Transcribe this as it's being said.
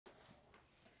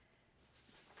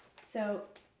So,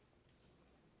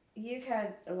 you've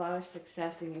had a lot of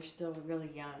success and you're still really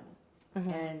young.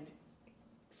 And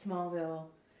SmallVille,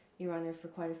 you were on there for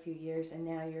quite a few years, and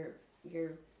now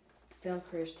your film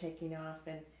career's taking off,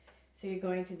 and so you're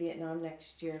going to Vietnam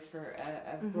next year for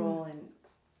a role. And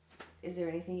is there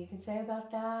anything you can say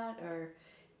about that, or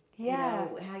you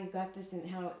know, how you got this and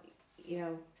how, you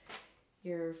know,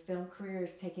 your film career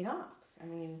is taking off? I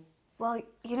mean, well,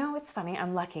 you know, it's funny.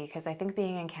 I'm lucky because I think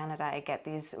being in Canada, I get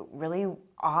these really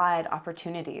odd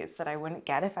opportunities that I wouldn't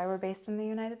get if I were based in the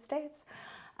United States.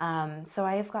 So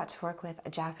I have got to work with a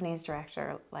Japanese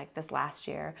director like this last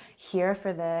year here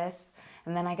for this,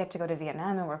 and then I get to go to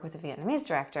Vietnam and work with a Vietnamese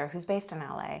director who's based in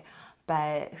LA,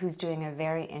 but who's doing a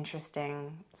very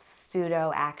interesting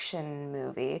pseudo-action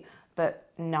movie,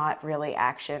 but not really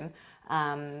action,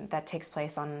 that takes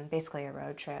place on basically a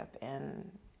road trip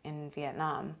in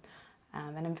Vietnam.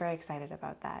 And I'm very excited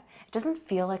about that. It doesn't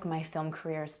feel like my film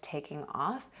career is taking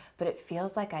off, but it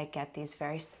feels like I get these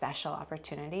very special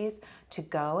opportunities to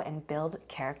go and build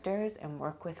characters and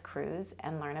work with crews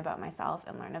and learn about myself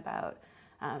and learn about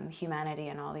humanity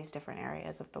in all these different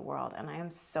areas of the world. And I am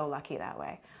so lucky that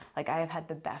way. Like, I have had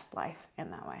the best life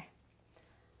in that way.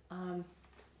 Like,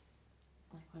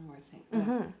 one more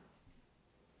thing.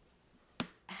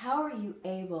 How are you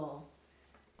able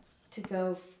to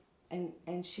go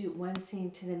and shoot one scene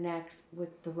to the next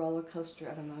with the roller coaster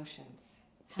of emotions?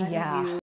 How do you